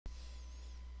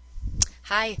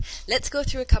Hi, let's go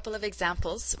through a couple of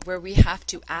examples where we have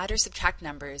to add or subtract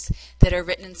numbers that are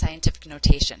written in scientific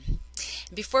notation.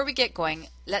 Before we get going,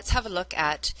 let's have a look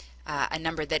at a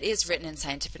number that is written in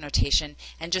scientific notation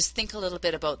and just think a little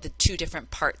bit about the two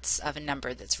different parts of a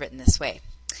number that's written this way.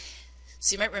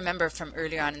 So you might remember from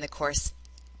earlier on in the course,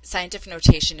 scientific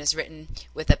notation is written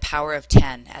with a power of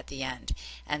 10 at the end.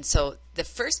 And so the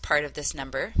first part of this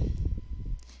number,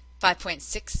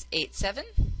 5.687,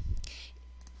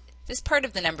 this part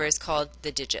of the number is called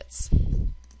the digits.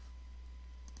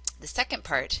 The second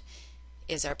part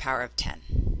is our power of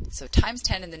 10. So times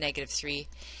 10 to the negative 3,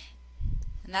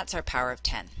 and that's our power of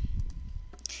 10.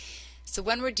 So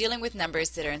when we're dealing with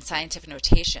numbers that are in scientific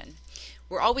notation,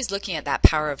 we're always looking at that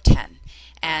power of 10.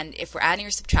 And if we're adding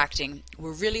or subtracting,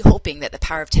 we're really hoping that the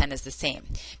power of 10 is the same.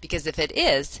 Because if it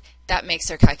is, that makes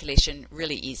our calculation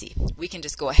really easy. We can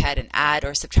just go ahead and add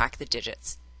or subtract the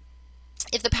digits.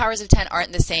 If the powers of 10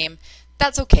 aren't the same,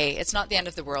 that's okay. It's not the end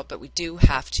of the world, but we do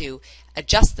have to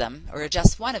adjust them or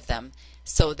adjust one of them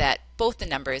so that both the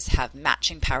numbers have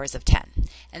matching powers of 10.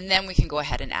 And then we can go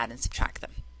ahead and add and subtract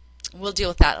them. We'll deal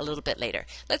with that a little bit later.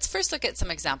 Let's first look at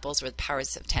some examples where the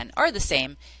powers of 10 are the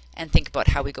same and think about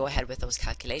how we go ahead with those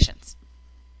calculations.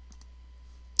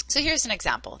 So here's an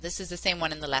example. This is the same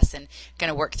one in the lesson. We're going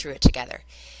to work through it together.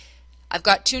 I've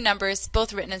got two numbers,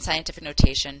 both written in scientific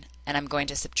notation, and I'm going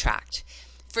to subtract.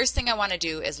 First thing I want to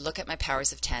do is look at my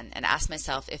powers of 10 and ask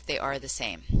myself if they are the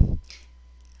same.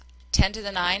 10 to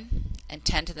the 9 and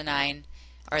 10 to the 9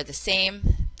 are the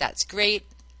same. That's great.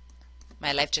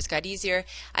 My life just got easier.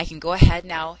 I can go ahead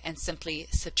now and simply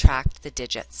subtract the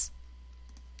digits.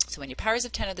 So when your powers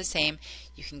of 10 are the same,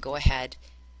 you can go ahead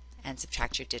and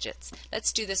subtract your digits.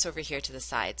 Let's do this over here to the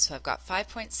side. So I've got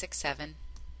 5.67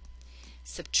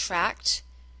 subtract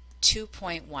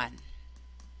 2.1.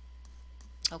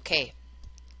 Okay,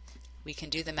 we can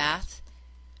do the math.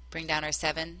 Bring down our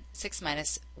 7. 6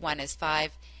 minus 1 is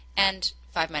 5, and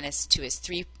 5 minus 2 is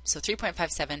 3. So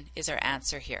 3.57 is our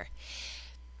answer here.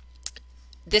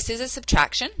 This is a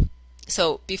subtraction.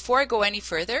 So before I go any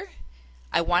further,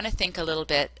 I want to think a little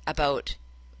bit about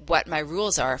what my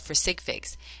rules are for sig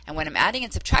figs. And when I'm adding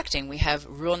and subtracting, we have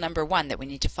rule number 1 that we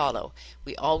need to follow.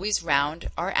 We always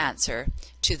round our answer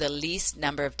to the least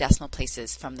number of decimal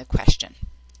places from the question.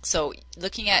 So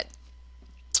looking at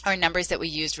our numbers that we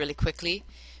used really quickly,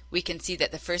 we can see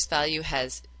that the first value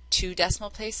has 2 decimal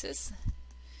places,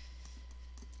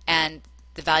 and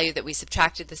the value that we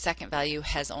subtracted, the second value,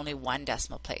 has only 1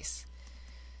 decimal place.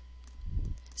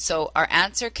 So our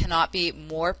answer cannot be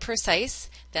more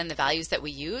precise than the values that we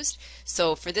used.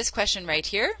 So for this question right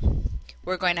here,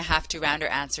 we're going to have to round our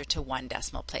answer to 1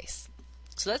 decimal place.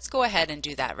 So let's go ahead and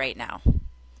do that right now.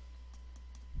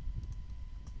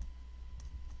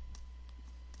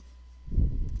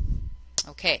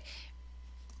 Okay.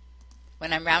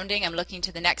 When I'm rounding, I'm looking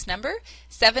to the next number.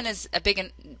 7 is a big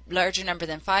and larger number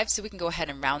than 5, so we can go ahead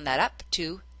and round that up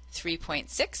to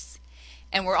 3.6.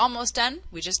 And we're almost done.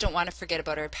 We just don't want to forget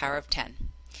about our power of 10.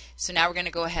 So now we're going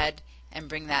to go ahead and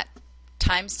bring that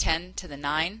times 10 to the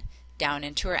 9 down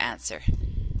into our answer.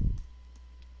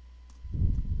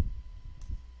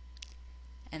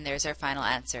 And there's our final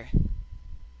answer.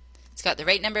 It's got the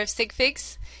right number of sig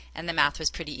figs, and the math was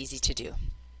pretty easy to do.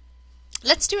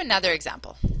 Let's do another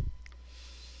example.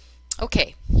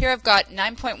 Okay, here I've got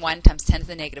 9.1 times 10 to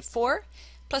the negative 4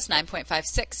 plus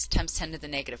 9.56 times 10 to the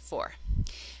negative 4.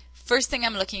 First thing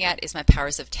I'm looking at is my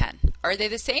powers of 10. Are they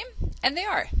the same? And they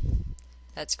are.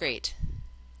 That's great.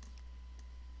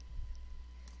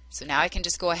 So now I can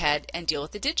just go ahead and deal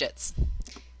with the digits.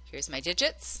 Here's my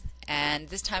digits, and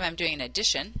this time I'm doing an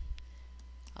addition.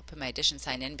 I'll put my addition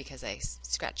sign in because I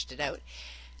scratched it out.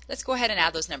 Let's go ahead and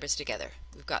add those numbers together.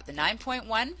 We've got the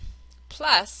 9.1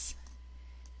 plus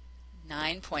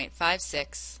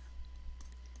 9.56,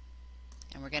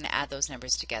 and we're going to add those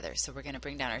numbers together. So we're going to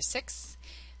bring down our 6,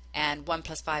 and 1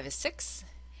 plus 5 is 6,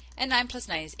 and 9 plus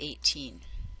 9 is 18.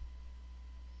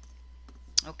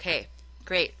 Okay,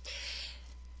 great.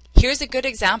 Here's a good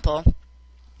example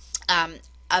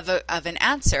of an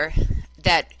answer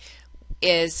that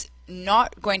is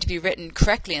not going to be written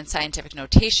correctly in scientific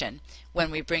notation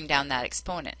when we bring down that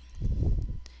exponent.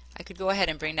 I could go ahead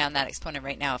and bring down that exponent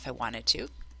right now if I wanted to.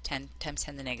 10 times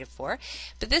 10 to the negative 4.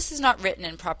 But this is not written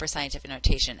in proper scientific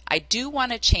notation. I do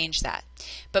want to change that.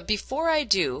 But before I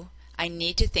do, I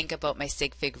need to think about my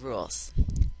sig fig rules.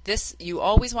 You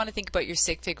always want to think about your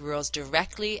sig fig rules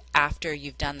directly after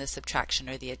you've done the subtraction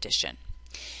or the addition.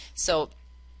 So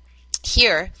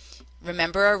here,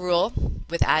 remember our rule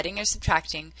with adding or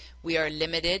subtracting, we are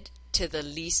limited to the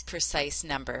least precise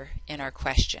number in our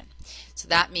question. So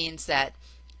that means that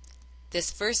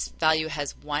this first value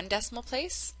has 1 decimal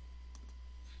place,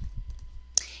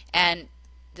 and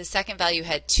the second value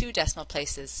had 2 decimal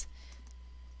places.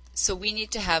 So we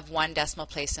need to have 1 decimal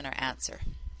place in our answer,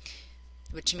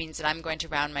 which means that I'm going to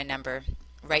round my number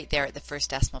right there at the first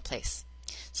decimal place.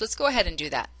 So let's go ahead and do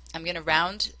that. I'm going to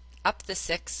round up the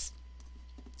 6,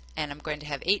 and I'm going to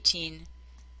have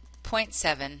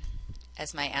 18.7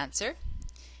 as my answer.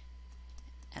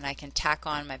 And I can tack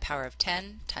on my power of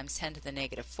 10 times 10 to the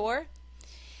negative 4.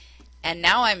 And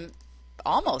now I'm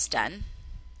almost done.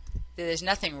 There's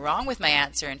nothing wrong with my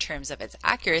answer in terms of its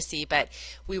accuracy, but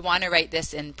we want to write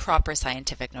this in proper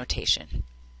scientific notation.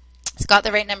 It's got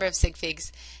the right number of sig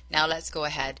figs. Now let's go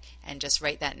ahead and just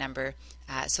write that number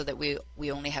so that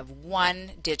we only have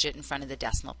 1 digit in front of the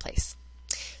decimal place.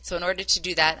 So in order to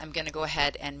do that, I'm going to go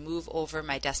ahead and move over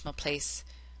my decimal place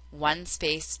 1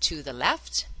 space to the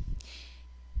left.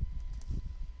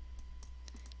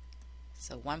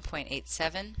 So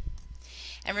 1.87.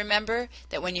 And remember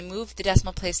that when you move the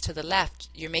decimal place to the left,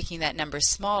 you're making that number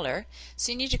smaller.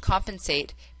 So you need to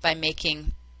compensate by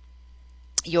making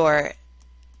your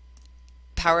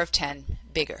power of 10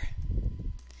 bigger.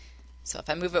 So if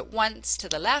I move it once to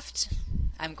the left,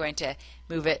 I'm going to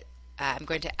move it. I'm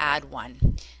going to add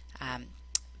 1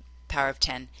 power of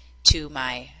 10 to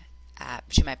my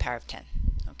power of 10.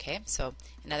 Okay, so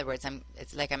in other words,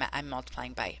 it's like I'm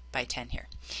multiplying by 10 here.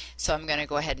 So I'm going to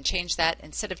go ahead and change that.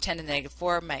 Instead of 10 to the negative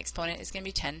 4, my exponent is going to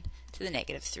be 10 to the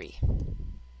negative 3.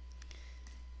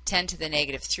 10 to the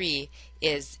negative 3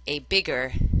 is a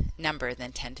bigger number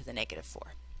than 10 to the negative 4.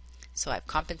 So I've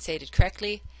compensated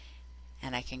correctly,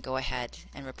 and I can go ahead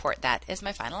and report that as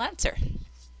my final answer.